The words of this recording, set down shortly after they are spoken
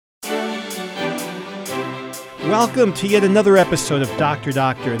Welcome to yet another episode of Dr.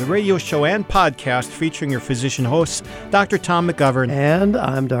 Doctor, the radio show and podcast featuring your physician hosts, Dr. Tom McGovern. And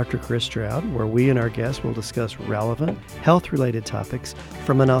I'm Dr. Chris Stroud, where we and our guests will discuss relevant, health-related topics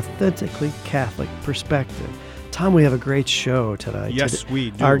from an authentically Catholic perspective. Tom, we have a great show tonight. Yes,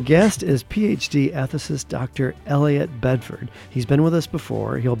 we do. Our guest is PhD ethicist Dr. Elliot Bedford. He's been with us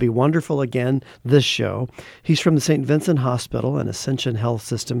before. He'll be wonderful again this show. He's from the St. Vincent Hospital and Ascension Health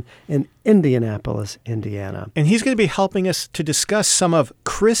System in Indianapolis, Indiana. And he's going to be helping us to discuss some of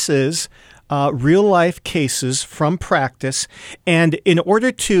Chris's real-life cases from practice. And in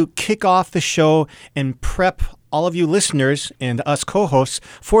order to kick off the show and prep all of you listeners and us co-hosts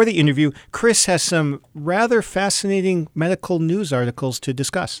for the interview, Chris has some rather fascinating medical news articles to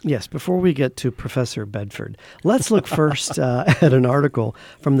discuss. Yes, before we get to Professor Bedford, let's look first at an article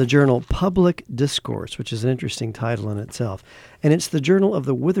from the journal Public Discourse, which is an interesting title in itself. And it's the journal of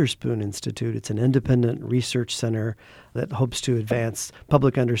the Witherspoon Institute. It's an independent research center that hopes to advance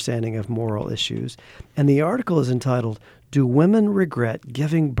public understanding of moral issues. And the article is entitled, "Do Women Regret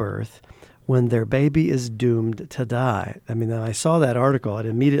Giving Birth When Their Baby is Doomed to Die?" I mean, when I saw that article, it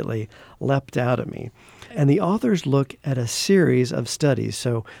immediately leapt out at me. And the authors look at a series of studies.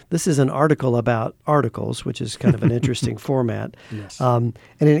 So this is an article about articles, which is kind of an interesting format. Yes. And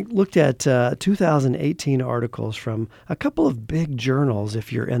it looked at 2018 articles from a couple of big journals,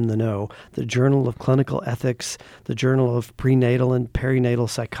 if you're in the know. The Journal of Clinical Ethics, the Journal of Prenatal and Perinatal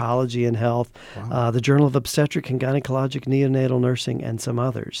Psychology and Health, the Journal of Obstetric and Gynecologic Neonatal Nursing, and some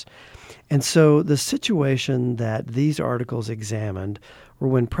others. And so the situation that these articles examined were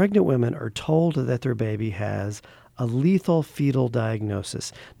when pregnant women are told that their baby has a lethal fetal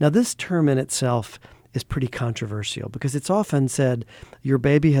diagnosis. Now, this term in itself is pretty controversial because it's often said your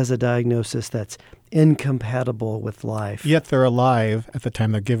baby has a diagnosis that's incompatible with life. Yet they're alive at the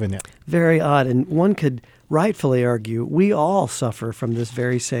time they're given it. Very odd. And one could rightfully argue we all suffer from this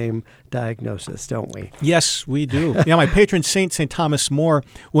very same diagnosis, don't we? Yes, we do. Yeah, my patron saint, St. Thomas More,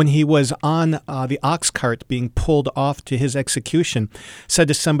 when he was on the ox cart being pulled off to his execution, said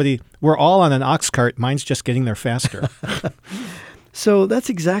to somebody, "We're all on an ox cart. Mine's just getting there faster." So that's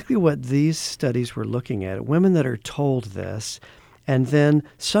exactly what these studies were looking at, women that are told this, and then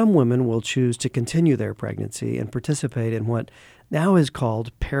some women will choose to continue their pregnancy and participate in what now is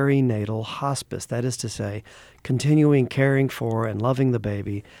called perinatal hospice. That is to say, continuing caring for and loving the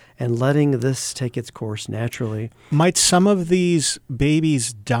baby and letting this take its course naturally. Might some of these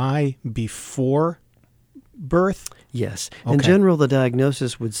babies die before birth? Yes. Okay. In general, the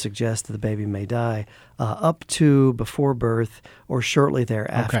diagnosis would suggest that the baby may die up to before birth or shortly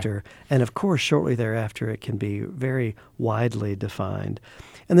thereafter. Okay. And of course, shortly thereafter, it can be very widely defined.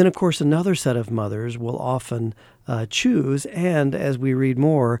 And then, of course, another set of mothers will often choose and, as we read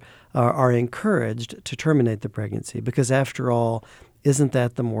more, are encouraged to terminate the pregnancy because, after all, isn't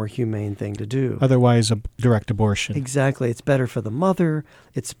that the more humane thing to do? Otherwise, a direct abortion. Exactly. It's better for the mother.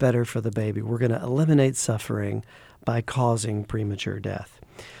 It's better for the baby. We're going to eliminate suffering by causing premature death.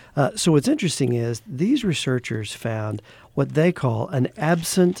 So what's interesting is these researchers found what they call an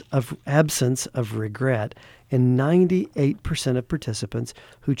absence of regret in 98% of participants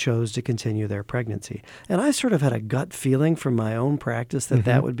who chose to continue their pregnancy. And I sort of had a gut feeling from my own practice that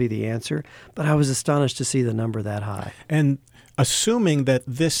that would be the answer, but I was astonished to see the number that high. And assuming that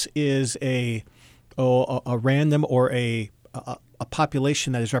this is a random or a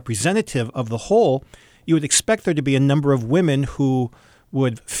population that is representative of the whole, you would expect there to be a number of women who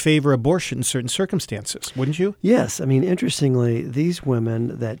would favor abortion in certain circumstances, wouldn't you? Yes. I mean, interestingly, these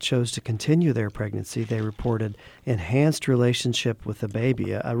women that chose to continue their pregnancy, they reported enhanced relationship with the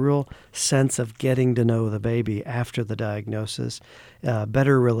baby, a real sense of getting to know the baby after the diagnosis,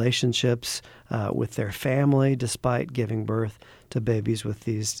 better relationships with their family despite giving birth to babies with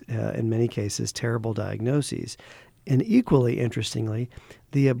these, in many cases, terrible diagnoses. And equally interestingly,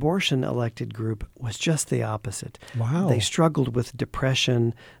 the abortion-elected group was just the opposite. Wow. They struggled with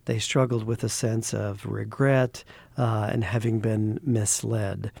depression. They struggled with a sense of regret and having been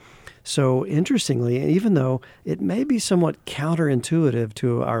misled. So interestingly, even though it may be somewhat counterintuitive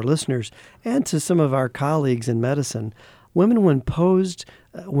to our listeners and to some of our colleagues in medicine, women,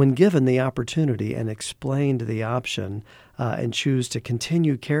 when given the opportunity and explained the option and choose to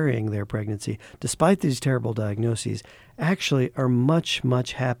continue carrying their pregnancy, despite these terrible diagnoses, actually are much,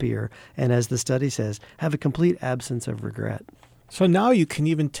 much happier and, as the study says, have a complete absence of regret. So now you can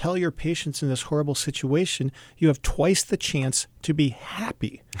even tell your patients in this horrible situation, you have twice the chance to be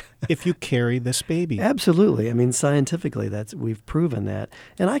happy if you carry this baby. Absolutely. I mean, scientifically, we've proven that.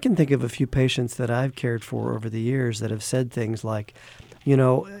 And I can think of a few patients that I've cared for over the years that have said things like,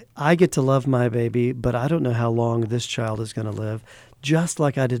 I get to love my baby, but I don't know how long this child is going to live, just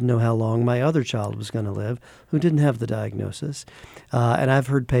like I didn't know how long my other child was going to live who didn't have the diagnosis. And I've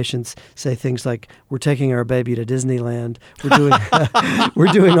heard patients say things like, we're taking our baby to Disneyland. We're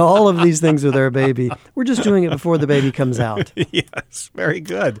doing all of these things with our baby. We're just doing it before the baby comes out. Yes, very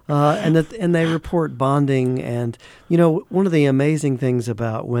good. And they report bonding. And, one of the amazing things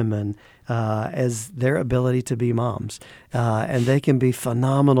about women is their ability to be moms. And they can be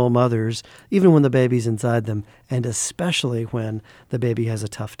phenomenal mothers, even when the baby's inside them, and especially when the baby has a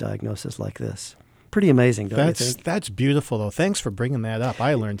tough diagnosis like this. Pretty amazing, don't you think? That's beautiful, though. Thanks for bringing that up.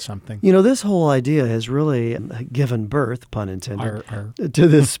 I learned something. This whole idea has really given birth, pun intended, to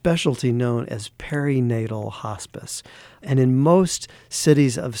this specialty known as perinatal hospice. And in most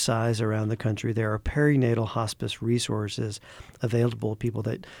cities of size around the country, there are perinatal hospice resources available to people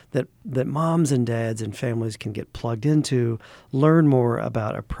that moms and dads and families can get plugged into, learn more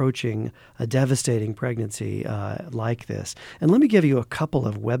about approaching a devastating pregnancy like this. And let me give you a couple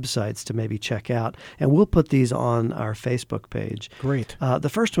of websites to maybe check out, and we'll put these on our Facebook page. Great. The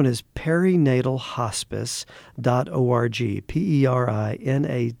first one is perinatalhospice.org,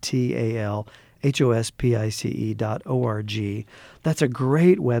 perinatalhospice.org. That's a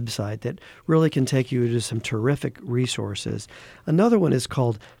great website that really can take you to some terrific resources. Another one is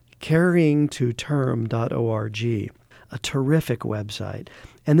called caringtoterm.org, a terrific website.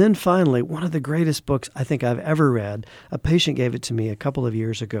 And then finally, one of the greatest books I think I've ever read, a patient gave it to me a couple of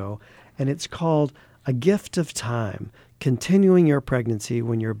years ago, and it's called A Gift of Time, Continuing Your Pregnancy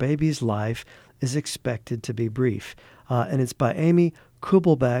When Your Baby's Life is Expected to Be Brief. And it's by Amy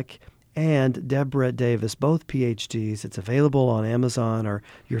Kubelbeck and Deborah Davis, both PhDs. It's available on Amazon or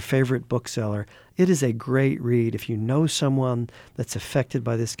your favorite bookseller. It is a great read. If you know someone that's affected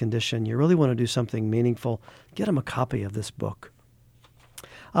by this condition, you really want to do something meaningful, get them a copy of this book.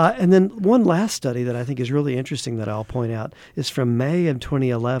 And then one last study that I think is really interesting that I'll point out is from May of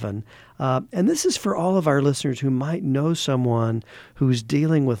 2011. And this is for all of our listeners who might know someone who's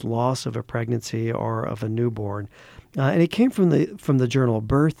dealing with loss of a pregnancy or of a newborn. And it came from the journal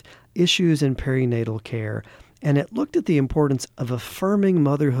Birth, Issues in Perinatal Care. And it looked at the importance of affirming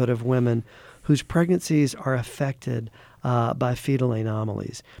motherhood of women whose pregnancies are affected by fetal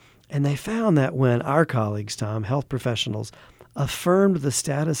anomalies. And they found that when our colleagues, Tom, health professionals, affirmed the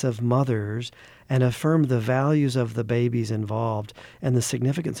status of mothers and affirmed the values of the babies involved and the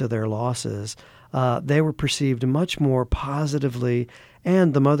significance of their losses, they were perceived much more positively,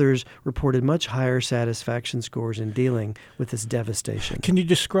 and the mothers reported much higher satisfaction scores in dealing with this devastation. Can you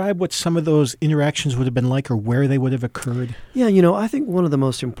describe what some of those interactions would have been like or where they would have occurred? Yeah, I think one of the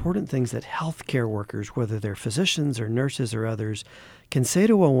most important things that healthcare workers, whether they're physicians or nurses or others, can say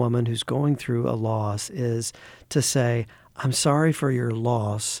to a woman who's going through a loss is to say, I'm sorry for your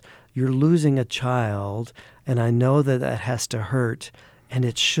loss. You're losing a child, and I know that has to hurt, and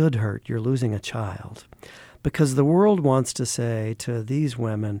it should hurt. You're losing a child. Because the world wants to say to these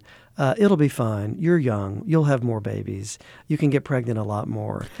women, it'll be fine. You're young. You'll have more babies. You can get pregnant a lot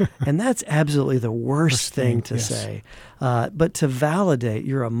more. And that's absolutely the worst thing to say. But to validate,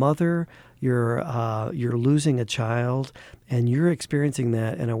 you're a mother, you're losing a child, and you're experiencing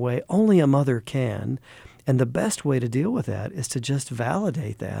that in a way only a mother can. And the best way to deal with that is to just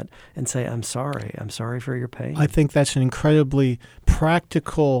validate that and say, I'm sorry. I'm sorry for your pain. I think that's an incredibly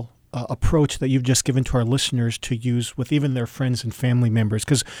practical approach that you've just given to our listeners to use with even their friends and family members,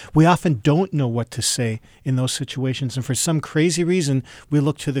 because we often don't know what to say in those situations. And for some crazy reason, we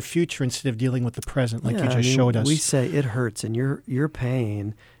look to the future instead of dealing with the present, like you just showed us. We say it hurts and your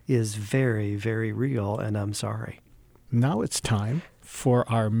pain is very, very real, and I'm sorry. Now it's time for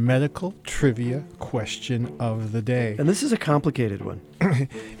our medical trivia question of the day. And this is a complicated one.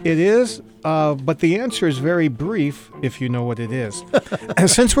 It is, but the answer is very brief if you know what it is. And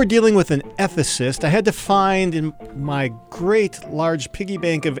since we're dealing with an ethicist, I had to find in my great large piggy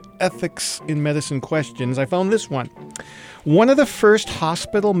bank of ethics in medicine questions, I found this one. One of the first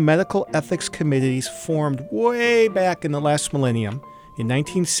hospital medical ethics committees formed way back in the last millennium in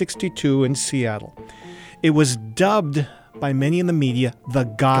 1962 in Seattle. It was dubbed by many in the media, the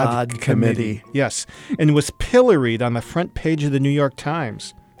God Committee. Yes, and was pilloried on the front page of the New York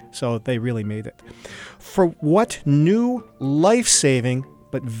Times. So they really made it. For what new life-saving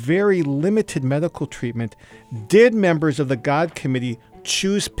but very limited medical treatment did members of the God Committee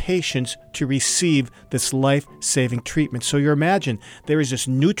choose patients to receive this life-saving treatment? So you imagine, there is this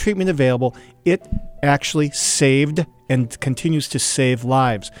new treatment available. It actually saved and continues to save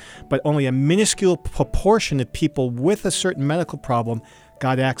lives. But only a minuscule proportion of people with a certain medical problem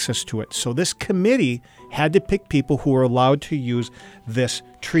got access to it. So this committee had to pick people who were allowed to use this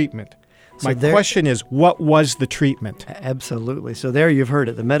treatment. My question is, what was the treatment? Absolutely. So there you've heard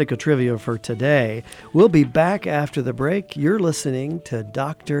it, the medical trivia for today. We'll be back after the break. You're listening to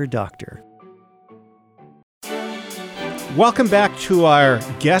Dr. Doctor. Welcome back to our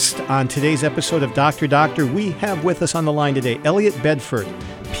guest on today's episode of Dr. Doctor. We have with us on the line today Elliot Bedford,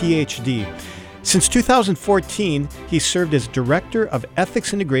 PhD. Since 2014, he served as Director of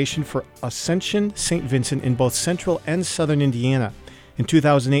Ethics Integration for Ascension St. Vincent in both central and southern Indiana. In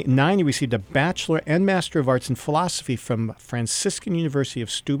 2008 and 2009, he received a Bachelor and Master of Arts in Philosophy from Franciscan University of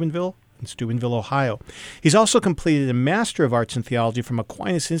Steubenville in Steubenville, Ohio. He's also completed a Master of Arts in Theology from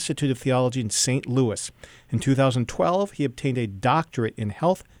Aquinas Institute of Theology in St. Louis. In 2012, he obtained a doctorate in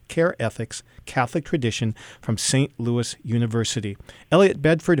Health Care Ethics, Catholic Tradition from St. Louis University. Elliot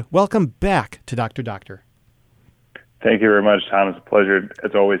Bedford, welcome back to Dr. Doctor. Thank you very much, Tom. It's a pleasure,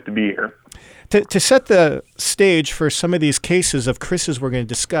 as always, to be here. To set the stage for some of these cases of Chris's we're going to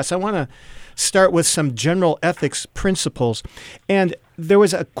discuss, I want to start with some general ethics principles. And there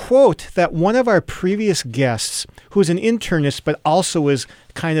was a quote that one of our previous guests, who's an internist but also is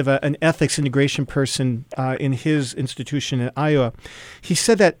kind of an ethics integration person in his institution in Iowa, he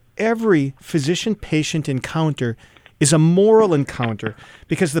said that every physician-patient encounter is a moral encounter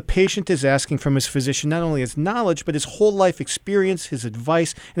because the patient is asking from his physician not only his knowledge, but his whole life experience, his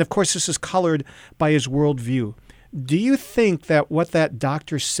advice, and of course this is colored by his worldview. Do you think that what that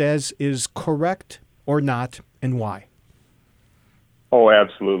doctor says is correct or not, and why? Oh,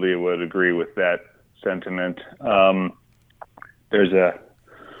 absolutely, I would agree with that sentiment. There's a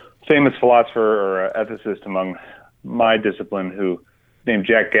famous philosopher or ethicist among my discipline named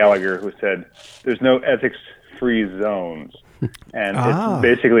Jack Gallagher, who said, "There's no ethics-free zones." And it's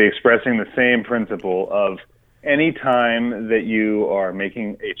basically expressing the same principle of any time that you are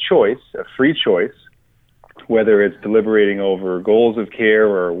making a choice, a free choice, whether it's deliberating over goals of care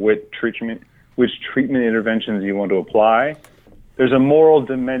or which treatment interventions you want to apply, there's a moral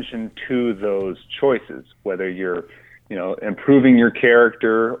dimension to those choices, whether you're, improving your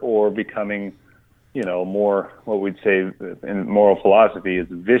character or becoming, more what we'd say in moral philosophy is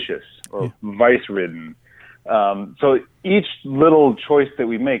vicious or vice-ridden. So each little choice that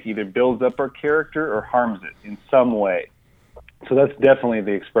we make either builds up our character or harms it in some way. So that's definitely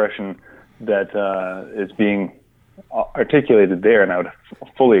the expression that is being articulated there, and I would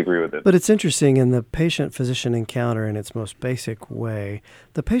fully agree with it. But it's interesting, in the patient-physician encounter in its most basic way,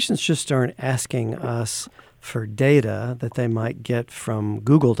 the patients just aren't asking us for data that they might get from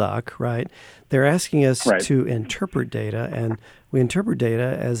Google Doc, right? They're asking us to interpret data, and we interpret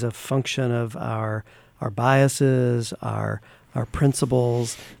data as a function of our biases, our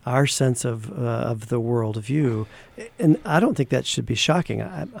principles, our sense of the world view. And I don't think that should be shocking.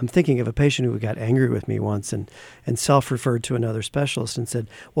 I'm thinking of a patient who got angry with me once and self-referred to another specialist and said,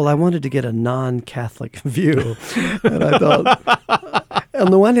 well, I wanted to get a non-Catholic view. And I thought,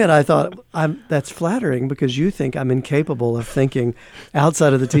 on the one hand, I thought, that's flattering because you think I'm incapable of thinking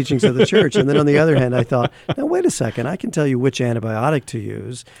outside of the teachings of the church. And then on the other hand, I thought, now, wait a second, I can tell you which antibiotic to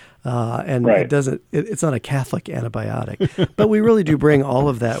use. It's not a Catholic antibiotic. But we really do bring all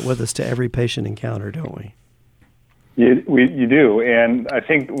of that with us to every patient encounter, don't we? You do. And I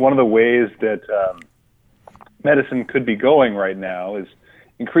think one of the ways that medicine could be going right now is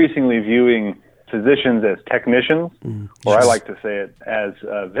increasingly viewing physicians as technicians, or I like to say it as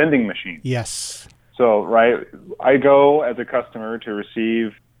vending machines. Yes. So, I go as a customer to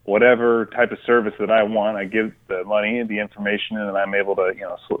receive whatever type of service that I want. I give the money and the information, and I'm able to,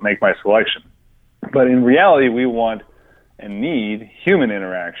 make my selection. But in reality, we want and need human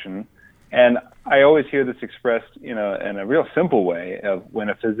interaction. And I always hear this expressed, in a real simple way of when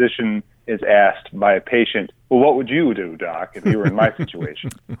a physician is asked by a patient, well, what would you do, doc, if you were in my situation,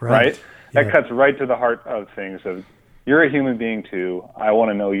 right? That cuts right to the heart of things. Of you're a human being too. I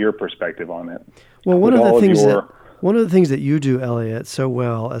want to know your perspective on it. Well, one of the things that you do, Elliot, so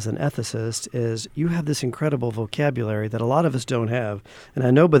well as an ethicist is you have this incredible vocabulary that a lot of us don't have. And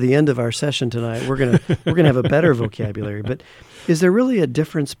I know by the end of our session tonight, we're gonna have a better vocabulary. But is there really a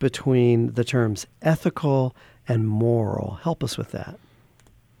difference between the terms ethical and moral? Help us with that.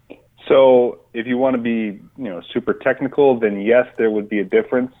 So if you want to be, super technical, then yes, there would be a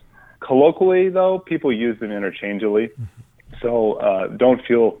difference. Colloquially, though, people use them interchangeably. So don't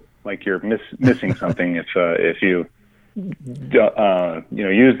feel like you're missing something if you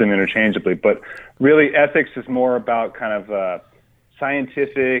use them interchangeably. But really, ethics is more about kind of a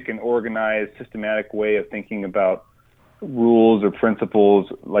scientific and organized, systematic way of thinking about rules or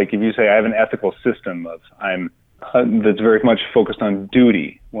principles. Like if you say, I have an ethical system of I'm that's very much focused on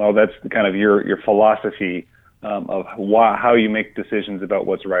duty. Well, that's kind of your philosophy of how you make decisions about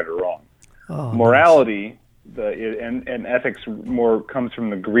what's right or wrong. Oh, morality, and ethics more comes from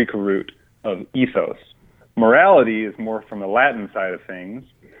the Greek root of ethos. Morality is more from the Latin side of things,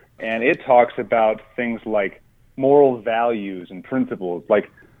 and it talks about things like moral values and principles, like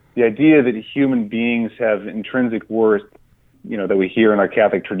the idea that human beings have intrinsic worth, that we hear in our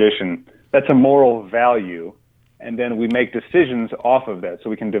Catholic tradition. That's a moral value, and then we make decisions off of that, so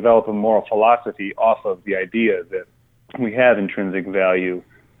we can develop a moral philosophy off of the idea that we have intrinsic value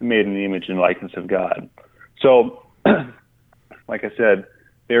made in the image and likeness of God. So, like I said,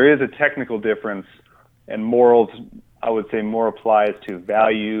 there is a technical difference, and morals, I would say, more applies to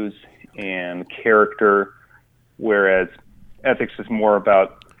values and character, whereas ethics is more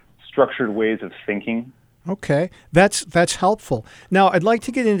about structured ways of thinking. Okay, that's helpful. Now, I'd like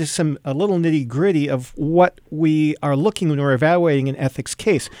to get into a little nitty-gritty of what we are looking when we're evaluating an ethics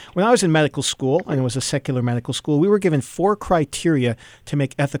case. When I was in medical school, and it was a secular medical school, we were given 4 criteria to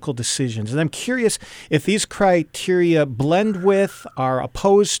make ethical decisions. And I'm curious if these criteria blend with, are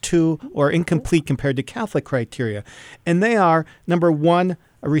opposed to, or incomplete compared to Catholic criteria. And they are, number 1,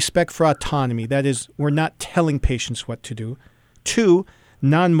 a respect for autonomy. That is, we're not telling patients what to do. 2,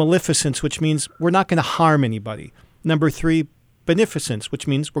 non-maleficence, which means we're not going to harm anybody. Number 3, beneficence, which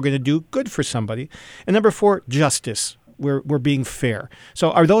means we're going to do good for somebody. And number 4, justice. We're being fair. So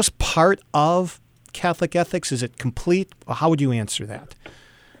are those part of Catholic ethics? Is it complete? How would you answer that?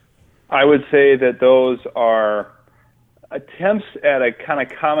 I would say that those are attempts at a kind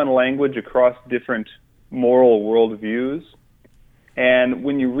of common language across different moral worldviews. And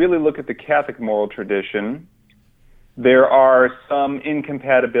when you really look at the Catholic moral tradition, there are some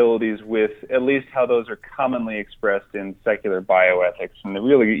incompatibilities with at least how those are commonly expressed in secular bioethics. And the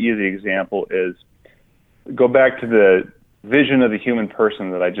really easy example is go back to the vision of the human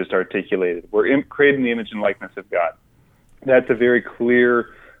person that I just articulated. We're created in the image and likeness of God. That's a very clear,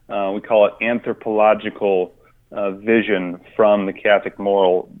 we call it anthropological vision from the Catholic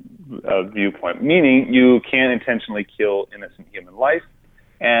moral viewpoint, meaning you can't intentionally kill innocent human life,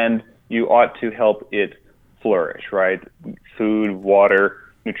 and you ought to help it flourish, right? Food, water,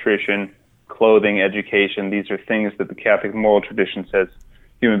 nutrition, clothing, education, these are things that the Catholic moral tradition says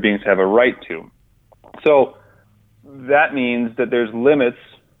human beings have a right to. So that means that there's limits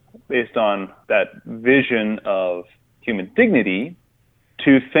based on that vision of human dignity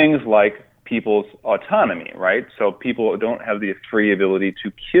to things like people's autonomy, right? So people don't have the free ability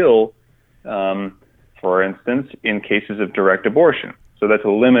to kill, for instance, in cases of direct abortion. So that's a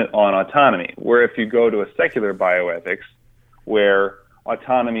limit on autonomy. Where if you go to a secular bioethics, where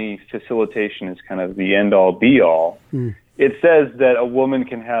autonomy facilitation is kind of the end-all, be-all, it says that a woman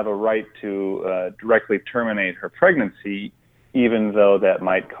can have a right to directly terminate her pregnancy, even though that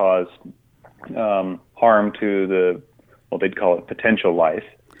might cause harm to they'd call it potential life.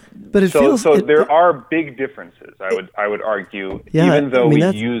 But there are big differences, I would argue, even though we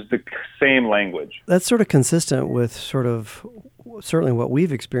use the same language. That's sort of consistent with certainly what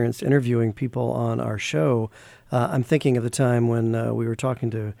we've experienced interviewing people on our show. I'm thinking of the time when we were talking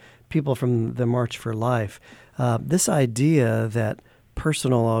to people from the March for Life. This idea that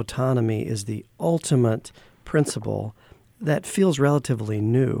personal autonomy is the ultimate principle that feels relatively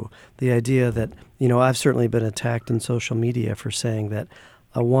new. The idea that, I've certainly been attacked in social media for saying that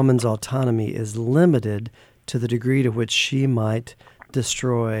a woman's autonomy is limited to the degree to which she might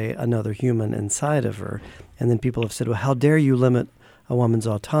destroy another human inside of her. And then people have said, well, how dare you limit a woman's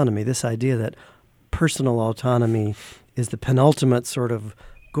autonomy? This idea that personal autonomy is the penultimate sort of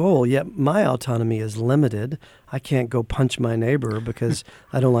goal, yet my autonomy is limited. I can't go punch my neighbor because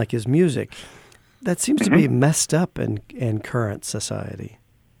I don't like his music. That seems to be messed up in current society.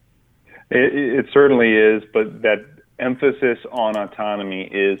 It certainly is, but that emphasis on autonomy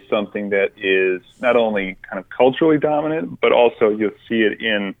is something that is not only kind of culturally dominant, but also you'll see it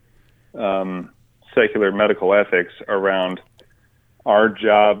in secular medical ethics around our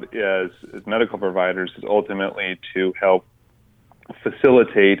job as medical providers is ultimately to help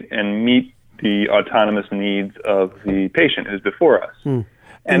facilitate and meet the autonomous needs of the patient who's before us.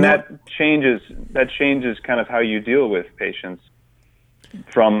 And that changes kind of how you deal with patients.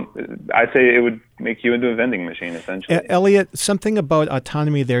 I'd say it would make you into a vending machine, essentially. Elliot, something about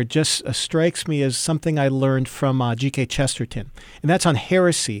autonomy there just strikes me as something I learned from G.K. Chesterton, and that's on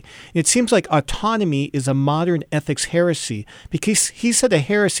heresy. It seems like autonomy is a modern ethics heresy because he said a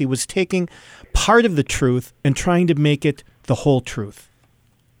heresy was taking part of the truth and trying to make it the whole truth.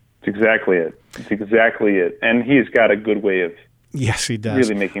 It's exactly it. And he's got a good way of Yes, he does.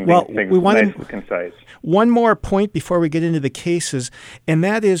 Really making well, things we want nice and concise. One more point before we get into the cases, and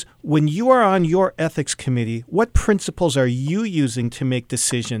that is when you are on your ethics committee, what principles are you using to make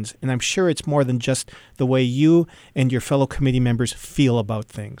decisions? And I'm sure it's more than just the way you and your fellow committee members feel about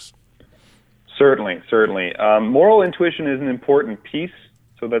things. Certainly. Moral intuition is an important piece.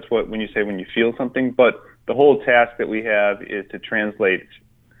 So that's when you feel something. But the whole task that we have is to translate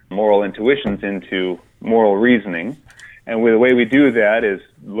moral intuitions into moral reasoning. And the way we do that is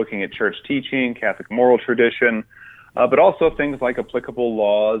looking at church teaching, Catholic moral tradition, but also things like applicable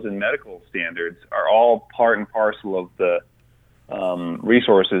laws and medical standards are all part and parcel of the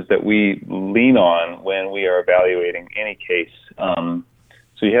resources that we lean on when we are evaluating any case.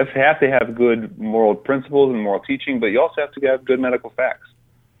 So you have to have good moral principles and moral teaching, but you also have to have good medical facts.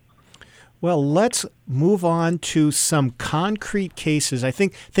 Well, let's move on to some concrete cases. I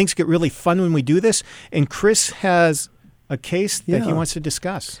think things get really fun when we do this, and Chris has a case that he wants to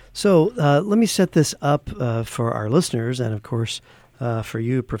discuss. So let me set this up for our listeners and, of course, for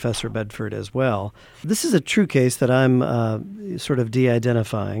you, Professor Bedford, as well. This is a true case that I'm sort of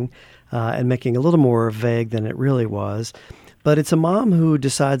de-identifying and making a little more vague than it really was. But it's a mom who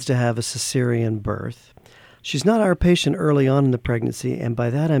decides to have a cesarean birth. She's not our patient early on in the pregnancy, and by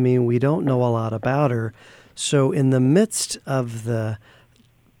that I mean we don't know a lot about her. So in the midst of the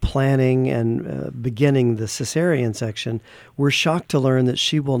planning and beginning the cesarean section, we're shocked to learn that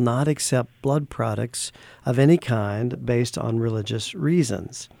she will not accept blood products of any kind based on religious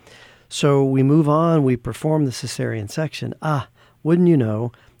reasons. So we move on, we perform the cesarean section. Wouldn't you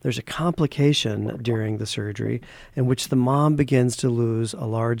know, there's a complication during the surgery in which the mom begins to lose a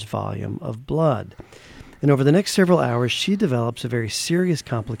large volume of blood. And over the next several hours, she develops a very serious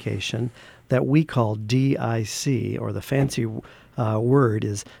complication that we call DIC, or the fancy word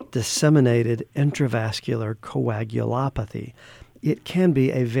is disseminated intravascular coagulopathy. It can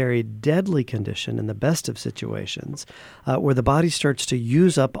be a very deadly condition in the best of situations where the body starts to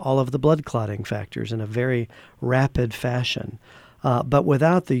use up all of the blood clotting factors in a very rapid fashion. But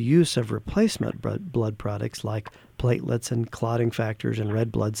without the use of replacement blood products like platelets and clotting factors and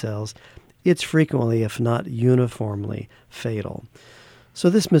red blood cells, it's frequently, if not uniformly, fatal. So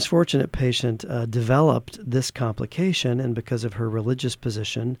this misfortunate patient developed this complication, and because of her religious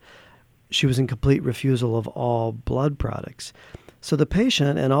position, she was in complete refusal of all blood products. So the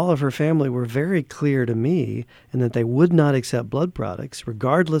patient and all of her family were very clear to me in that they would not accept blood products,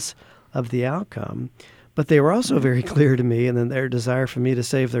 regardless of the outcome. But they were also very clear to me in their desire for me to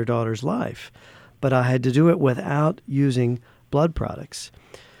save their daughter's life. But I had to do it without using blood products.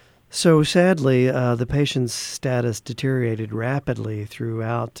 So sadly, the patient's status deteriorated rapidly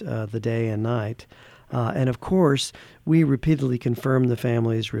throughout the day and night. And of course, we repeatedly confirmed the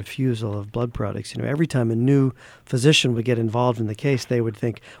family's refusal of blood products. Every time a new physician would get involved in the case, they would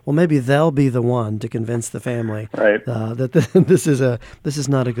think, well, maybe they'll be the one to convince the family that this is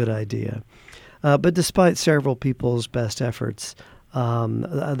not a good idea. But despite several people's best efforts,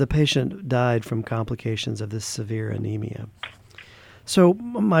 the patient died from complications of this severe anemia. So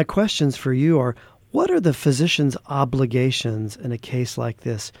my questions for you are, what are the physician's obligations in a case like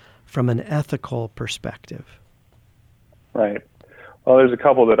this from an ethical perspective? Right. Well, there's a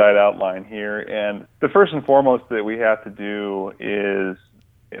couple that I'd outline here. And the first and foremost that we have to do is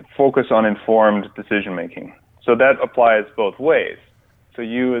focus on informed decision-making. So that applies both ways. So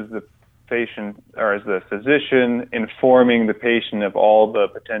you as the patient, or as the physician, informing the patient of all the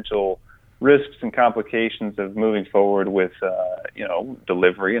potential risks and complications of moving forward with,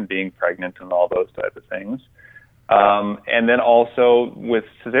 delivery and being pregnant and all those type of things. And then also with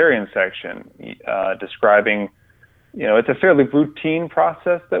cesarean section, describing, it's a fairly routine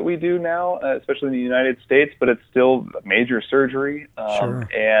process that we do now, especially in the United States, but it's still a major surgery. Sure.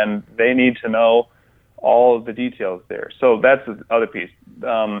 And they need to know all of the details there. So that's the other piece.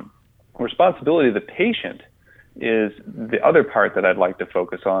 Responsibility of the patient is the other part that I'd like to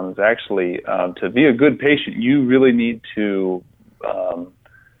focus on. Is actually to be a good patient, you really need to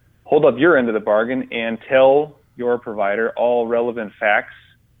hold up your end of the bargain and tell your provider all relevant facts,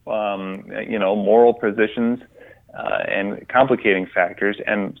 moral positions, and complicating factors.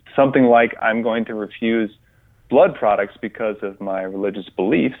 And something like, I'm going to refuse blood products because of my religious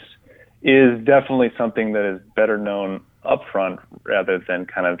beliefs, is definitely something that is better known upfront rather than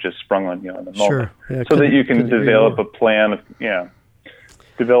kind of just sprung on you in the moment. Sure. Yeah, so that you can develop a plan of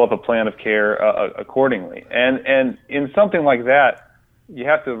care accordingly. And in something like that, you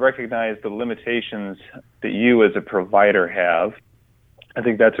have to recognize the limitations that you as a provider have. I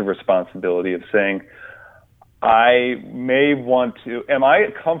think that's a responsibility of saying, am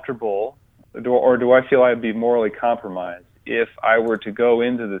I comfortable or do I feel I'd be morally compromised if I were to go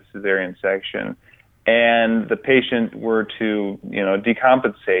into the cesarean section and the patient were to,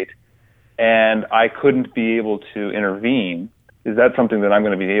 decompensate and I couldn't be able to intervene? Is that something that I'm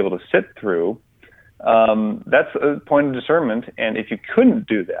going to be able to sit through? That's a point of discernment. And if you couldn't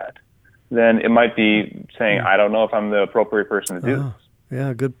do that, then it might be saying, I don't know if I'm the appropriate person to do this.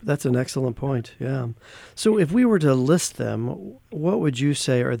 Yeah, good. That's an excellent point. Yeah. So if we were to list them, what would you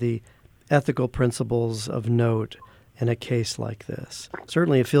say are the ethical principles of note in a case like this?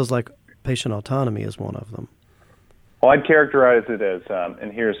 Certainly it feels like patient autonomy is one of them. Well, I'd characterize it as,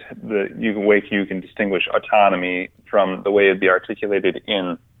 and here's the way you can distinguish autonomy from the way it'd be articulated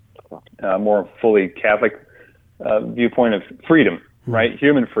in a more fully Catholic viewpoint of freedom, right?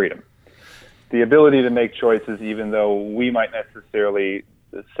 Human freedom. The ability to make choices, even though we might necessarily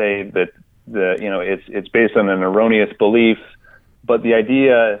say that it's based on an erroneous belief, but the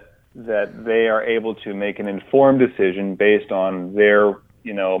idea that they are able to make an informed decision based on their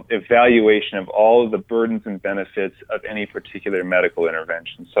evaluation of all of the burdens and benefits of any particular medical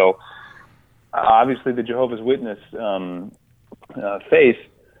intervention. So obviously the Jehovah's Witness faith,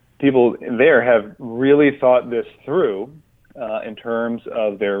 people there have really thought this through in terms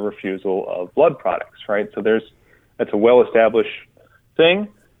of their refusal of blood products, right? So that's a well-established thing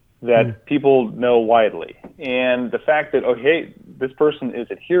that people know widely. And the fact that, this person is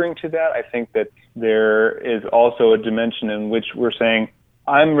adhering to that, I think that there is also a dimension in which we're saying,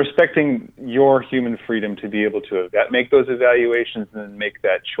 I'm respecting your human freedom to be able to make those evaluations and make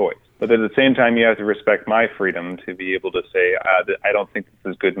that choice. But at the same time, you have to respect my freedom to be able to say, I don't think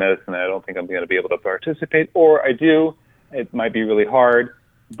this is good medicine. I don't think I'm going to be able to participate. Or I do. It might be really hard,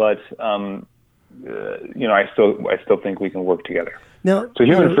 but I still think we can work together. Now, so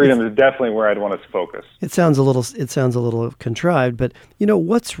human freedom is definitely where I'd want us to focus. It sounds a little contrived, but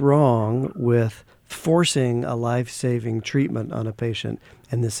what's wrong with forcing a life-saving treatment on a patient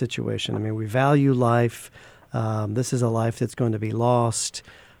in this situation? I mean, we value life. This is a life that's going to be lost.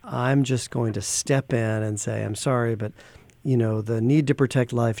 I'm just going to step in and say, I'm sorry, but the need to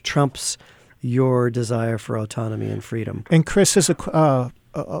protect life trumps your desire for autonomy and freedom. And Chris, as a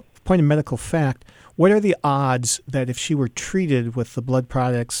point of medical fact, what are the odds that if she were treated with the blood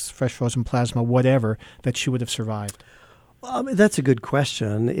products, fresh frozen plasma, whatever, that she would have survived? That's a good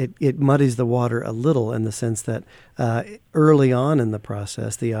question. It muddies the water a little in the sense that early on in the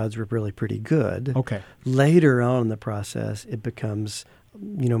process, the odds were really pretty good. Okay. Later on in the process, it becomes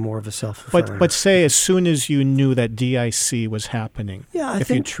more of a self-fulfilling. But say as soon as you knew that DIC was happening, I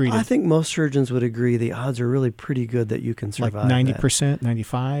think most surgeons would agree the odds are really pretty good that you can survive. Like 90%,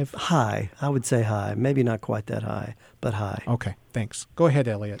 95%? High. I would say high. Maybe not quite that high, but high. Okay, thanks. Go ahead,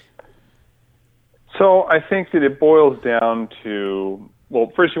 Elliot. So I think that it boils down to,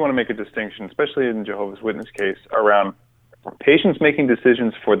 well, first you want to make a distinction, especially in Jehovah's Witness case, around patients making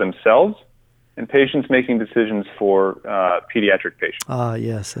decisions for themselves and patients making decisions for pediatric patients.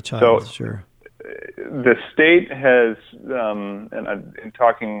 Yes, a child, sure. The state has, and in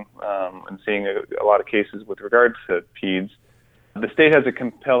talking and seeing a lot of cases with regards to peds, the state has a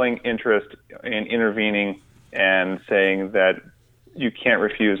compelling interest in intervening and saying that you can't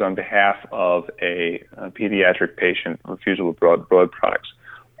refuse on behalf of a pediatric patient refusal of blood products.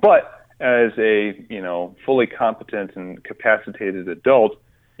 But as a fully competent and capacitated adult,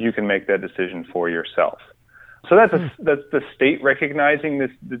 you can make that decision for yourself. So that's the state recognizing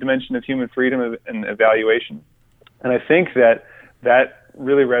the dimension of human freedom and evaluation. And I think that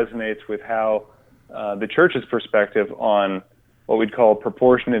really resonates with how the church's perspective on what we'd call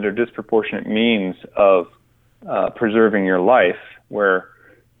proportionate or disproportionate means of preserving your life, where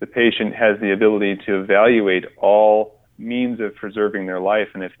the patient has the ability to evaluate all means of preserving their life.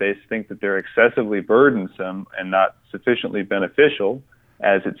 And if they think that they're excessively burdensome and not sufficiently beneficial,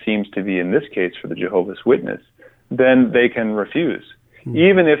 as it seems to be in this case for the Jehovah's Witness, then they can refuse,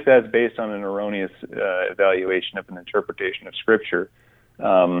 even if that's based on an erroneous evaluation of an interpretation of Scripture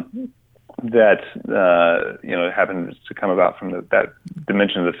that happens to come about from that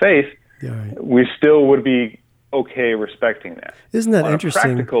dimension of the faith. Yeah, right. We still would be okay respecting that. Isn't that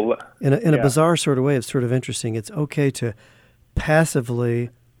interesting? In a bizarre sort of way, it's sort of interesting. It's okay to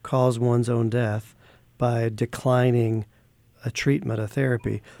passively cause one's own death by declining a treatment, a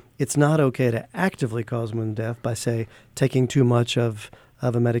therapy. It's not okay to actively cause one's death by, say, taking too much of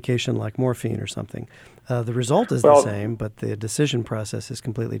a medication like morphine or something. The result is the same, but the decision process is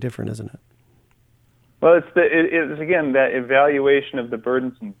completely different, isn't it? Well, it's again that evaluation of the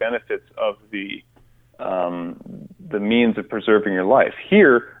burdens and benefits of the means of preserving your life.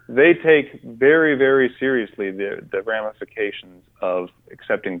 Here, they take very, very seriously the ramifications of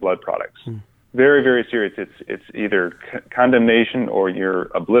accepting blood products. very, very serious. It's either condemnation or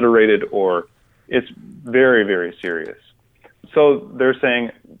you're obliterated, or it's very, very serious. So they're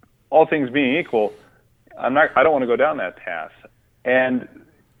saying, all things being equal, I don't want to go down that path. And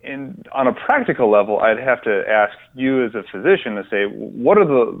on a practical level, I'd have to ask you as a physician to say, what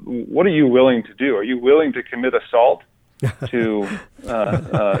are you willing to do? Are you willing to commit assault to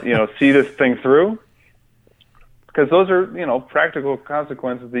see this thing through? Because those are practical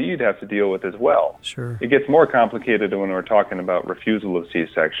consequences that you'd have to deal with as well. Sure. It gets more complicated when we're talking about refusal of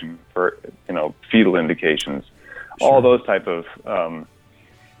C-section for fetal indications. Sure. All those type of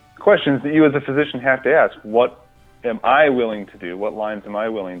questions that you as a physician have to ask. What am I willing to do? What lines am I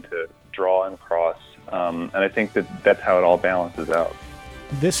willing to draw and cross? And I think that's how it all balances out.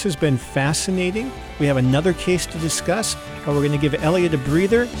 This has been fascinating. We have another case to discuss, but we're going to give Elliot a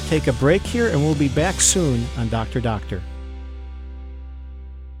breather, take a break here, and we'll be back soon on Dr. Doctor.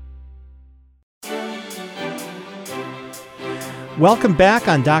 Welcome back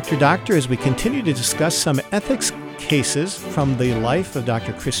on Dr. Doctor as we continue to discuss some ethics cases from the life of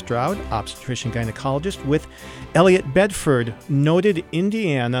Dr. Chris Stroud, obstetrician gynecologist, with Elliot Bedford, noted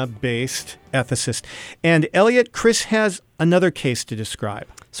Indiana-based ethicist. And Elliot, Chris has another case to describe.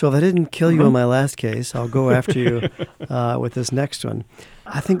 So if I didn't kill you in my last case, I'll go after you with this next one.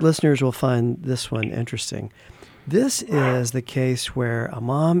 I think listeners will find this one interesting. This is the case where a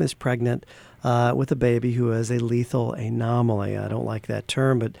mom is pregnant with a baby who has a lethal anomaly. I don't like that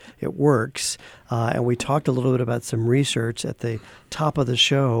term, but it works. And we talked a little bit about some research at the top of the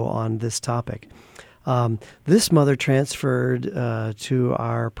show on this topic. This mother transferred to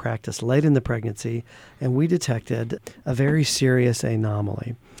our practice late in the pregnancy, and we detected a very serious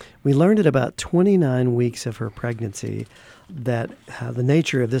anomaly. We learned at about 29 weeks of her pregnancy that the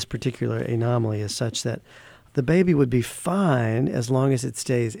nature of this particular anomaly is such that the baby would be fine as long as it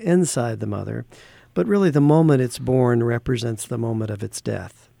stays inside the mother, but really the moment it's born represents the moment of its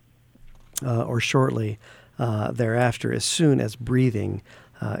death, or shortly thereafter, as soon as breathing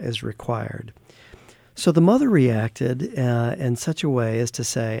is required. So the mother reacted in such a way as to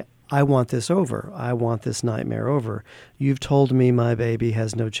say, I want this over. I want this nightmare over. You've told me my baby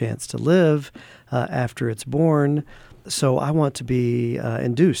has no chance to live after it's born, so I want to be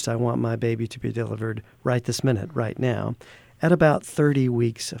induced. I want my baby to be delivered right this minute, right now, at about 30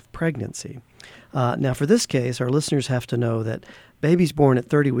 weeks of pregnancy. Now, for this case, our listeners have to know that babies born at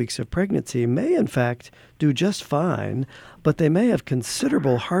 30 weeks of pregnancy may, in fact, do just fine, but they may have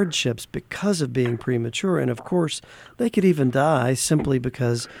considerable hardships because of being premature. And, of course, they could even die simply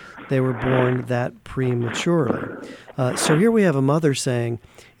because they were born that prematurely. So here we have a mother saying,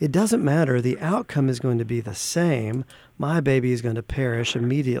 it doesn't matter. The outcome is going to be the same. My baby is going to perish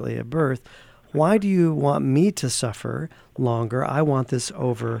immediately at birth. Why do you want me to suffer longer? I want this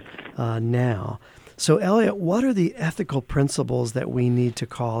over now. So, Elliot, what are the ethical principles that we need to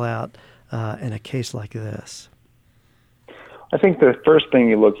call out in a case like this? I think the first thing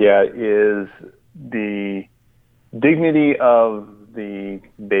you look at is the dignity of the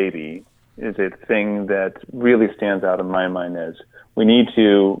baby is a thing that really stands out in my mind as we need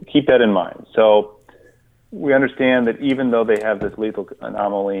to keep that in mind. So we understand that even though they have this lethal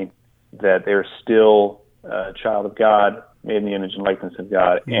anomaly, that they're still a child of God, made in the image and likeness of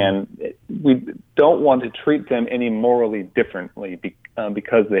God, and we don't want to treat them any morally differently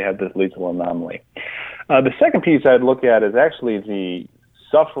because they have this lethal anomaly. The second piece I'd look at is actually the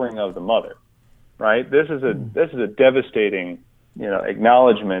suffering of the mother. Right? This is a devastating,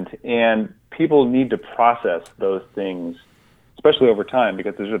 acknowledgement, and people need to process those things, especially over time,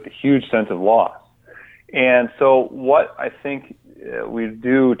 because there's a huge sense of loss. And so, what I think we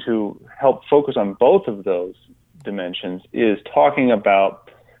do to help focus on both of those dimensions is talking about,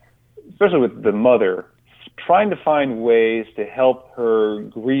 especially with the mother, trying to find ways to help her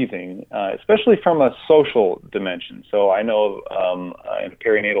grieving, especially from a social dimension. So I know in a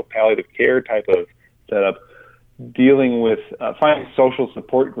perinatal palliative care type of setup, dealing with finding social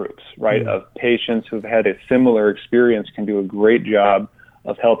support groups, right, of patients who've had a similar experience can do a great job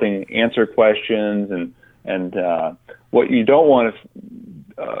of helping answer questions, and what you don't want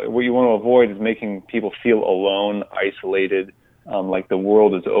to, what you want to avoid is making people feel alone, isolated, like the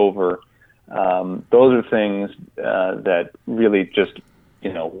world is over. Those are things that really just,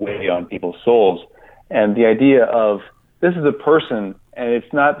 weigh on people's souls. And the idea of this is a person, and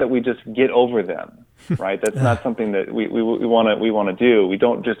it's not that we just get over them, right? That's not something that we want to do. We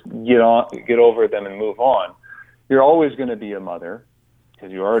don't just get over them and move on. You're always going to be a mother,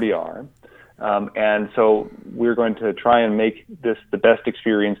 because you already are. And so we're going to try and make this the best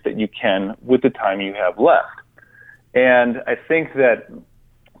experience that you can with the time you have left. And I think that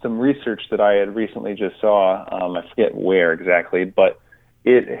some research that I had recently just saw. I forget where exactly, but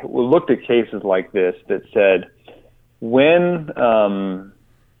it looked at cases like this that said when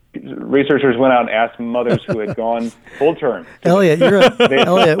researchers went out and asked mothers who had gone full term. Elliot,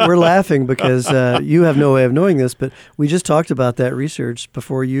 Elliot, we're laughing because you have no way of knowing this, but we just talked about that research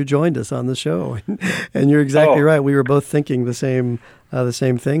before you joined us on the show, and you're exactly right. We were both thinking the same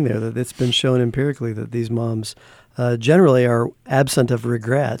thing there. That it's been shown empirically that these moms generally are absent of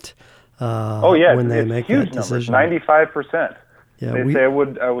regret. When they make that decision. 95%. Yeah, they say I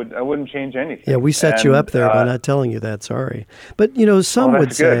wouldn't change anything. Yeah, we set you up there by not telling you that. Sorry, but some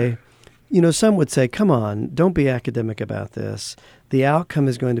would say, come on, don't be academic about this. The outcome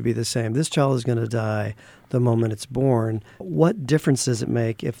is going to be the same. This child is going to die the moment it's born. What difference does it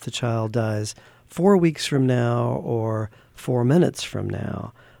make if the child dies 4 weeks from now or 4 minutes from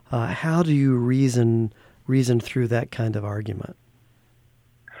now? How do you reason through that kind of argument?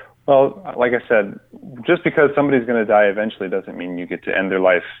 Well, like I said, just because somebody's going to die eventually doesn't mean you get to end their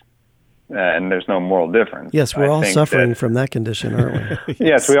life and there's no moral difference. Yes, we're all suffering from that condition, aren't we?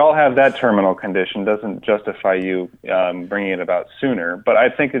 Yes, we all have that terminal condition. Doesn't justify you bringing it about sooner. But I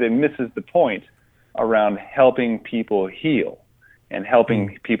think that it misses the point around helping people heal and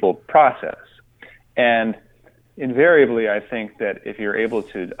helping people process. And invariably, I think that if you're able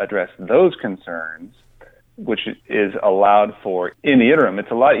to address those concerns, which is allowed for in the interim, it's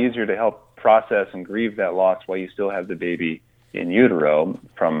a lot easier to help process and grieve that loss while you still have the baby in utero,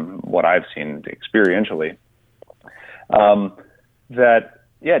 from what I've seen experientially.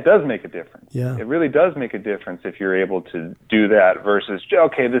 It does make a difference. Yeah. It really does make a difference if you're able to do that versus,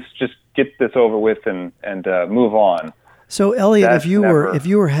 okay, just get this over with and move on. So, Elliot, if you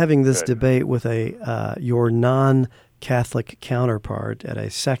were having this debate with your non-Catholic counterpart at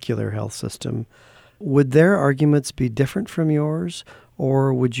a secular health system, would their arguments be different from yours,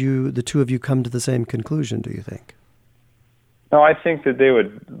 or would the two of you come to the same conclusion, do you think? No, I think that they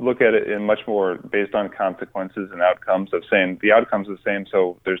would look at it in much more based on consequences and outcomes, of saying the outcome's the same,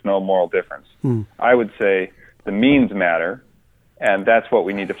 so there's no moral difference. I would say the means matter, and that's what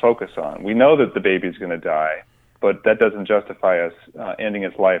we need to focus on. We know that the baby's going to die, but that doesn't justify us ending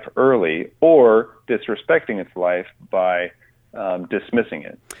its life early or disrespecting its life by dismissing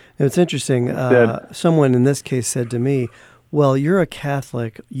it. It's interesting. Someone in this case said to me, well, you're a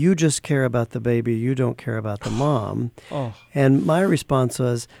Catholic. You just care about the baby. You don't care about the mom. Oh. And my response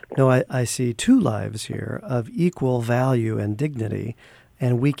was, no, I see two lives here of equal value and dignity,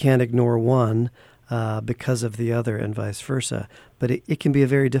 and we can't ignore one because of the other and vice versa. But it can be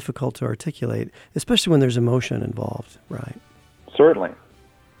very difficult to articulate, especially when there's emotion involved, right? Certainly.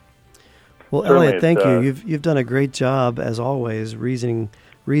 Well, Elliot, thank you. You've done a great job, as always, reasoning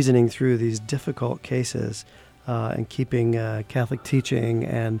through these difficult cases and keeping Catholic teaching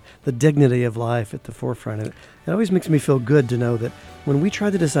and the dignity of life at the forefront. It always makes me feel good to know that when we try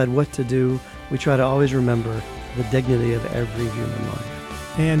to decide what to do, we try to always remember the dignity of every human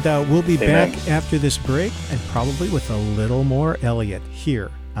life. And we'll be back after this break, and probably with a little more Elliot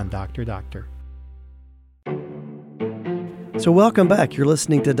here on Dr. Doctor. So welcome back. You're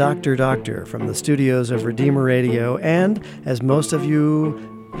listening to Dr. Doctor from the studios of Redeemer Radio. And as most of you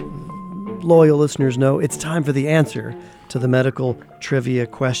loyal listeners know, it's time for the answer to the medical trivia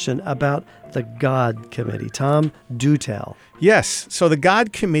question about the God Committee. Tom, do tell. Yes. So the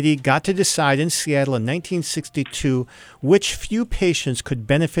God Committee got to decide in Seattle in 1962 which few patients could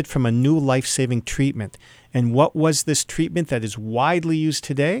benefit from a new life-saving treatment. And what was this treatment that is widely used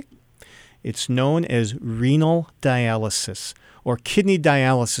today? It's known as renal dialysis, or kidney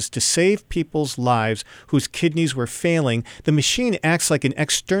dialysis, to save people's lives whose kidneys were failing. The machine acts like an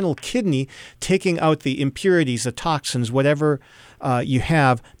external kidney, taking out the impurities, the toxins, whatever you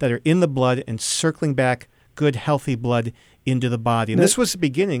have that are in the blood, and circling back good, healthy blood into the body. And this was the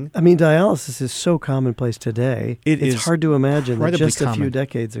beginning. I mean, dialysis is so commonplace today. It's hard to imagine that just a few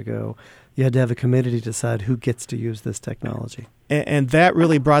decades ago, you had to have a committee to decide who gets to use this technology. And that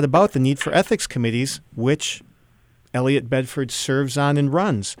really brought about the need for ethics committees, which Elliot Bedford serves on and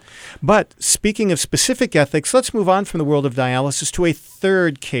runs. But speaking of specific ethics, let's move on from the world of dialysis to a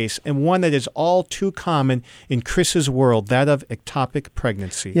third case, and one that is all too common in Chris's world, that of ectopic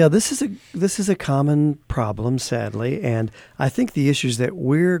pregnancy. Yeah, this is a common problem, sadly, and I think the issues that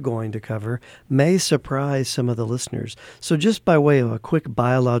we're going to cover may surprise some of the listeners. So just by way of a quick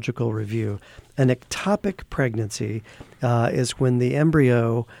biological review, An ectopic pregnancy is when the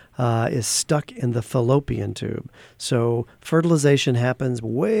embryo is stuck in the fallopian tube. So fertilization happens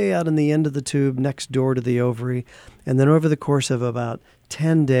way out in the end of the tube next door to the ovary. And then over the course of about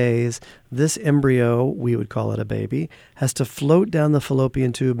 10 days, this embryo, we would call it a baby, has to float down the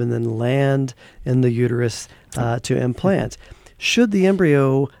fallopian tube and then land in the uterus to implant. Should the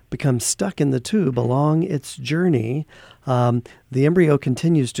embryo become stuck in the tube along its journey, the embryo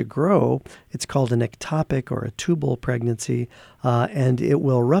continues to grow. It's called an ectopic or a tubal pregnancy, and it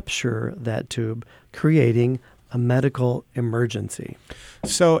will rupture that tube, creating a medical emergency.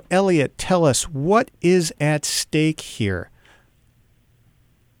 So, Elliot, tell us, what is at stake here?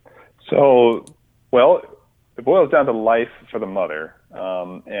 So, well, it boils down to life for the mother,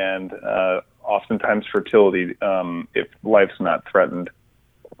 and oftentimes fertility if life's not threatened.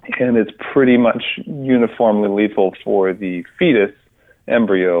 And it's pretty much uniformly lethal for the fetus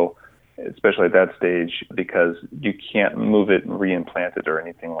embryo, especially at that stage, because you can't move it and reimplant it or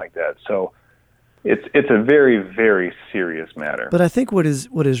anything like that. So it's a very, very serious matter. But I think what is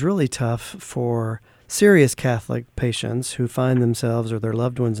really tough for serious Catholic patients who find themselves or their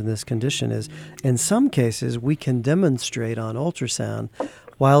loved ones in this condition is, in some cases, we can demonstrate on ultrasound,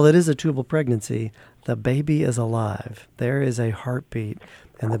 while it is a tubal pregnancy, the baby is alive. There is a heartbeat,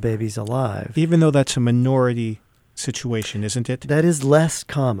 and the baby's alive. Even though that's a minority situation, isn't it? That is less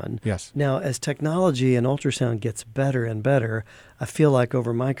common. Yes. Now, as technology and ultrasound gets better and better, I feel like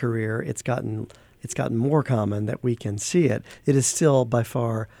over my career, it's gotten more common that we can see it. It is still by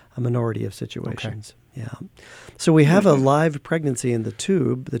far a minority of situations. Okay. Yeah. So we have a live pregnancy in the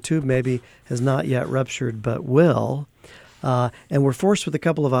tube. The tube maybe has not yet ruptured, but will. And we're forced with a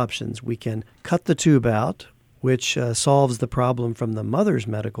couple of options. We can cut the tube out, which solves the problem from the mother's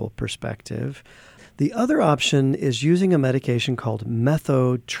medical perspective. The other option is using a medication called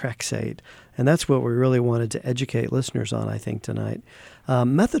methotrexate, and that's what we really wanted to educate listeners on, I think, tonight.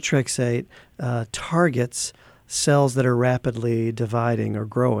 Methotrexate targets cells that are rapidly dividing or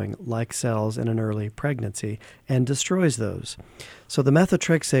growing, like cells in an early pregnancy, and destroys those. So the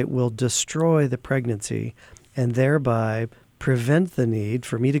methotrexate will destroy the pregnancy and thereby prevent the need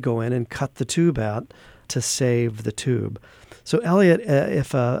for me to go in and cut the tube out to save the tube. So, Elliot,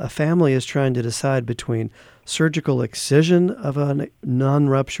 if a family is trying to decide between surgical excision of a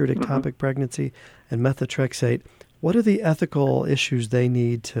non-ruptured ectopic pregnancy and methotrexate, what are the ethical issues they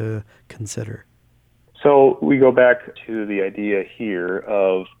need to consider? So we go back to the idea here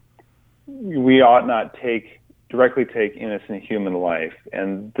of we ought not directly take innocent human life.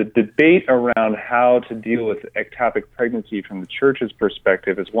 And the debate around how to deal with ectopic pregnancy from the Church's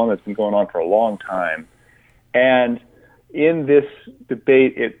perspective is one that's been going on for a long time. And in this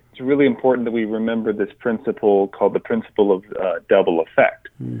debate, it's really important that we remember this principle called the principle of double effect.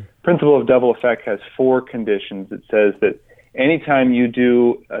 Principle of double effect has 4 conditions. It says that anytime you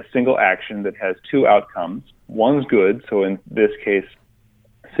do a single action that has 2 outcomes, one's good, so in this case,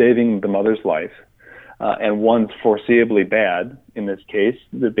 saving the mother's life, and one's foreseeably bad, in this case,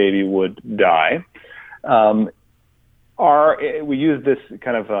 the baby would die. We use this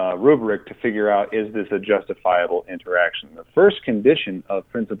kind of rubric to figure out, is this a justifiable interaction? The first condition of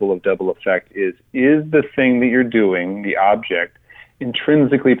principle of double effect is the thing that you're doing, the object,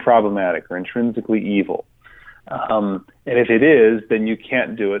 intrinsically problematic or intrinsically evil? And if it is, then you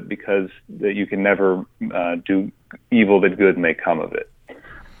can't do it because you can never do evil that good may come of it.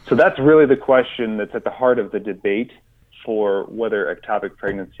 So that's really the question that's at the heart of the debate for whether ectopic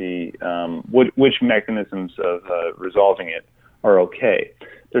pregnancy, which mechanisms of resolving it are okay.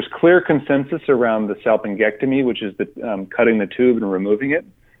 There's clear consensus around the salpingectomy, which is the cutting the tube and removing it,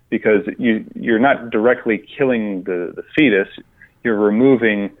 because you're not directly killing the fetus, you're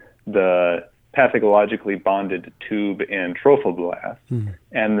removing the pathologically bonded tube and trophoblast,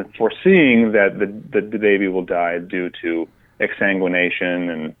 and foreseeing that the baby will die due to exsanguination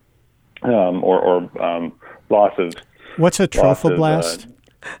and or loss of. What's a trophoblast?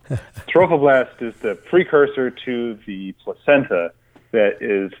 Trophoblast is the precursor to the placenta that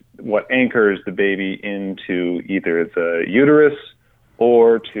is what anchors the baby into either the uterus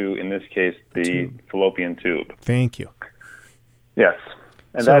or to, in this case, the fallopian tube. Thank you. Yes.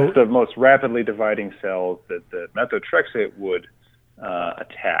 And that's the most rapidly dividing cells that the methotrexate would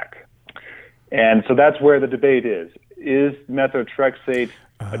attack. And so that's where the debate is. Is methotrexate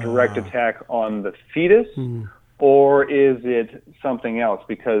a direct attack on the fetus, or is it something else?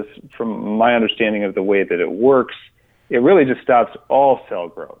 Because from my understanding of the way that it works, it really just stops all cell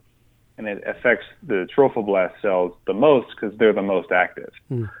growth. And it affects the trophoblast cells the most because they're the most active.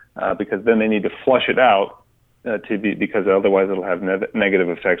 Because then they need to flush it out because otherwise it'll have negative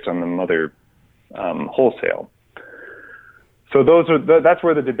effects on the mother wholesale. So that's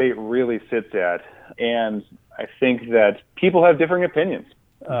where the debate really sits at, and I think that people have differing opinions,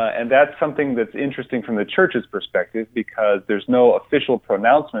 and that's something that's interesting from the church's perspective, because there's no official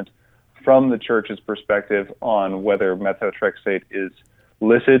pronouncement from the church's perspective on whether methotrexate is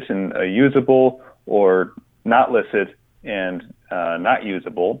licit and usable, or not licit and not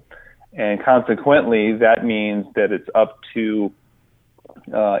usable. And consequently, that means that it's up to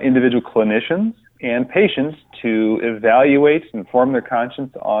individual clinicians and patients to evaluate and form their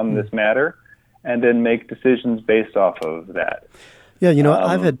conscience on this matter, and then make decisions based off of that. Yeah,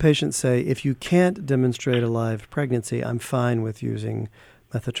 I've had patients say, if you can't demonstrate a live pregnancy, I'm fine with using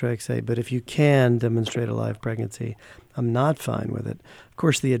methotrexate, but if you can demonstrate a live pregnancy, I'm not fine with it. Of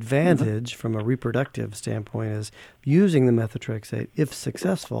course, the advantage from a reproductive standpoint is using the methotrexate, if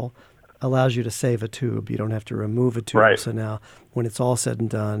successful, allows you to save a tube. You don't have to remove a tube. Right. So now, when it's all said and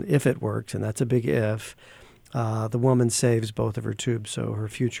done, if it works, and that's a big if, the woman saves both of her tubes, so her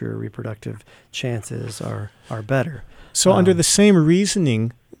future reproductive chances are better. So under the same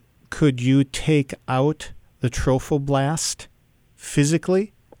reasoning, could you take out the trophoblast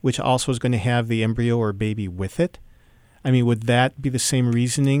physically, which also is going to have the embryo or baby with it? I mean, would that be the same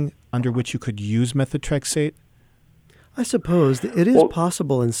reasoning under which you could use methotrexate? I suppose it is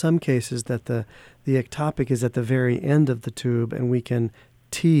possible in some cases that the ectopic is at the very end of the tube, and we can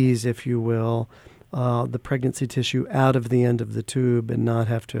tease, if you will, the pregnancy tissue out of the end of the tube and not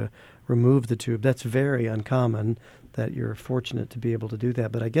have to remove the tube. That's very uncommon that you're fortunate to be able to do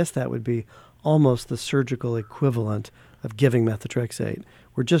that. But I guess that would be almost the surgical equivalent of giving methotrexate.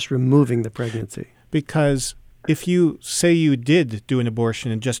 We're just removing the pregnancy. Because if you say you did do an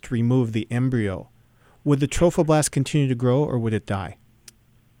abortion and just remove the embryo, would the trophoblast continue to grow, or would it die?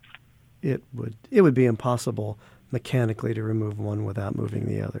 It would be impossible mechanically to remove one without moving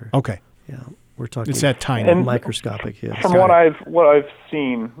the other. Okay. Yeah, we're talking. It's that tiny, and microscopic. Yes. From what I've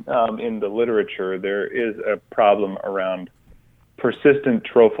seen in the literature, there is a problem around persistent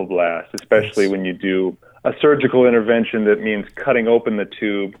trophoblast, especially when you do a surgical intervention that means cutting open the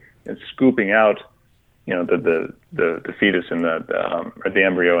tube and scooping out, the fetus and the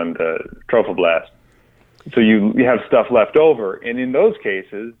embryo and the trophoblast. So you have stuff left over, and in those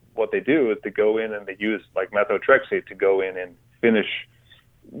cases, what they do is they go in and they use like methotrexate to go in and finish,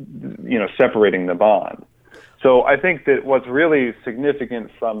 separating the bond. So I think that what's really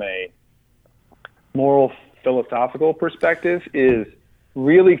significant from a moral philosophical perspective is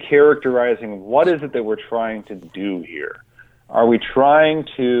really characterizing what is it that we're trying to do here. Are we trying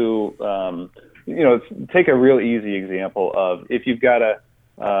to, take a real easy example of if you've got a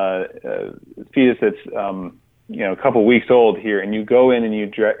fetus that's, a couple weeks old here, and you go in and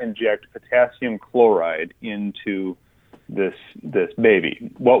you inject potassium chloride into this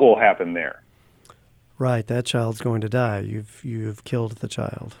baby, what will happen there? Right, that child's going to die. You've killed the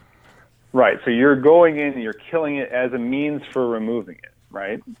child. Right, so you're going in and you're killing it as a means for removing it,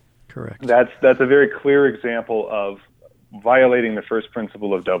 right? Correct. That's a very clear example of violating the first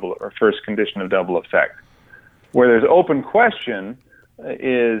principle of first condition of double effect. Where there's open question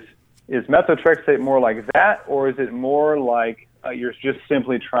is methotrexate more like that, or is it more like you're just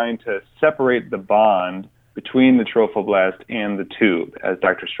simply trying to separate the bond between the trophoblast and the tube, as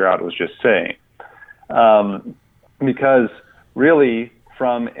Dr. Stroud was just saying? Because really,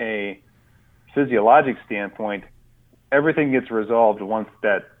 from a physiologic standpoint, everything gets resolved once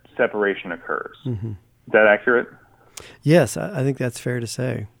that separation occurs. Mm-hmm. Is that accurate? Yes, I think that's fair to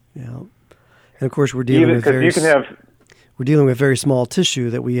say. Yeah, and of course we're dealing with we're dealing with very small tissue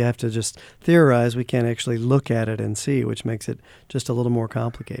that we have to just theorize. We can't actually look at it and see, which makes it just a little more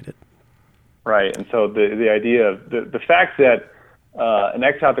complicated. Right, and so the idea of the fact that an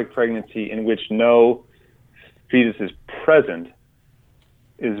ectopic pregnancy in which no fetus is present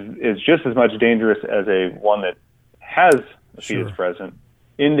is just as much dangerous as a one that has a fetus present,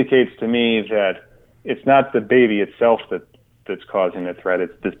 indicates to me that it's not the baby itself that's causing the threat.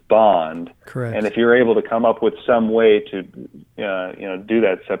 It's this bond. Correct. And if you're able to come up with some way to do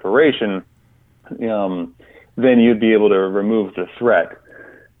that separation, then you'd be able to remove the threat.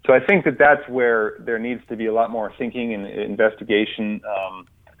 So I think that's where there needs to be a lot more thinking and investigation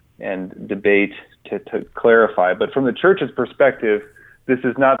and debate to clarify. But from the church's perspective, this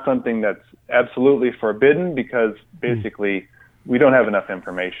is not something that's absolutely forbidden, because basically we don't have enough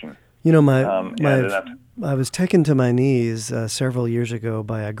information. I was taken to my knees several years ago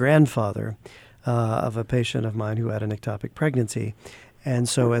by a grandfather of a patient of mine who had an ectopic pregnancy. And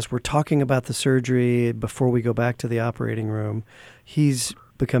so as we're talking about the surgery, before we go back to the operating room, he's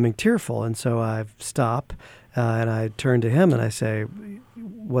becoming tearful. And so I stop and I turn to him and I say,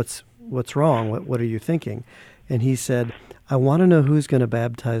 what's what's wrong? What are you thinking? And he said, I want to know who's going to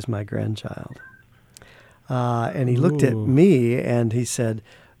baptize my grandchild. And he looked at me and he said,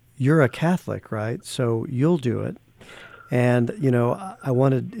 you're a Catholic, right? So you'll do it. And, I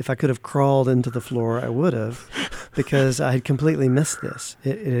wanted, if I could have crawled into the floor, I would have, because I had completely missed this.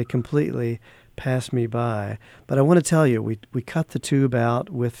 It had completely passed me by. But I want to tell you, we cut the tube out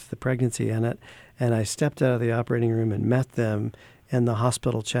with the pregnancy in it, and I stepped out of the operating room and met them in the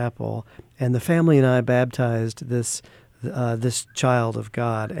hospital chapel. And the family and I baptized this child of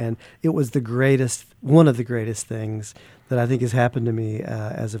God. And it was one of the greatest things that I think has happened to me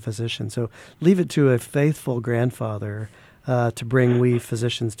as a physician. So leave it to a faithful grandfather to bring we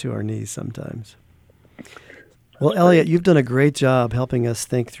physicians to our knees sometimes. Well, Elliot, you've done a great job helping us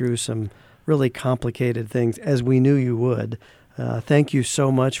think through some really complicated things, as we knew you would. Thank you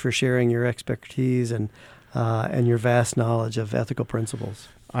so much for sharing your expertise and your vast knowledge of ethical principles.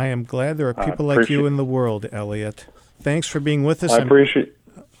 I am glad there are people like you in the world, Elliot. Thanks for being with us. I appreciate.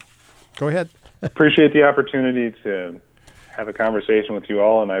 Go ahead. Appreciate the opportunity to have a conversation with you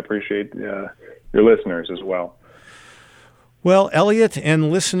all, and I appreciate your listeners as well. Well, Elliot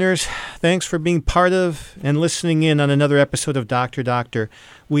and listeners, thanks for being part of and listening in on another episode of Dr. Doctor.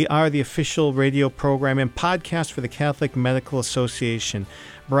 We are the official radio program and podcast for the Catholic Medical Association,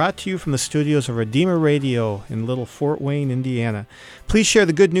 brought to you from the studios of Redeemer Radio in Little Fort Wayne, Indiana. Please share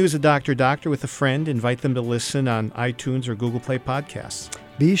the good news of Dr. Doctor with a friend. Invite them to listen on iTunes or Google Play Podcasts.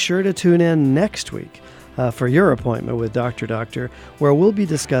 Be sure to tune in next week for your appointment with Dr. Doctor, where we'll be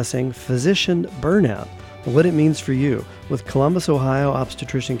discussing physician burnout and what it means for you with Columbus, Ohio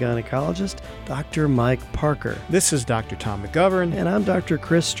obstetrician gynecologist Dr. Mike Parker. This is Dr. Tom McGovern. And I'm Dr.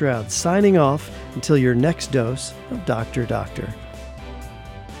 Chris Stroud, signing off until your next dose of Dr. Doctor.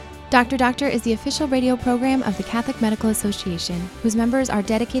 Dr. Doctor is the official radio program of the Catholic Medical Association, whose members are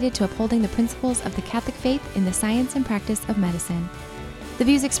dedicated to upholding the principles of the Catholic faith in the science and practice of medicine. The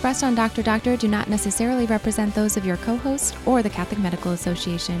views expressed on Dr. Doctor do not necessarily represent those of your co-host or the Catholic Medical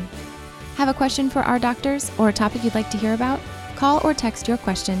Association. Have a question for our doctors or a topic you'd like to hear about? Call or text your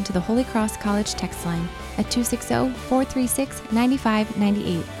question to the Holy Cross College text line at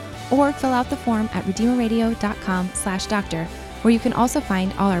 260-436-9598 or fill out the form at redeemerradio.com/doctor, where you can also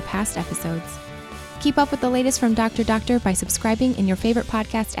find all our past episodes. Keep up with the latest from Dr. Doctor by subscribing in your favorite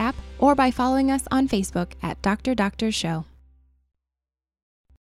podcast app or by following us on Facebook at Dr. Doctor Show.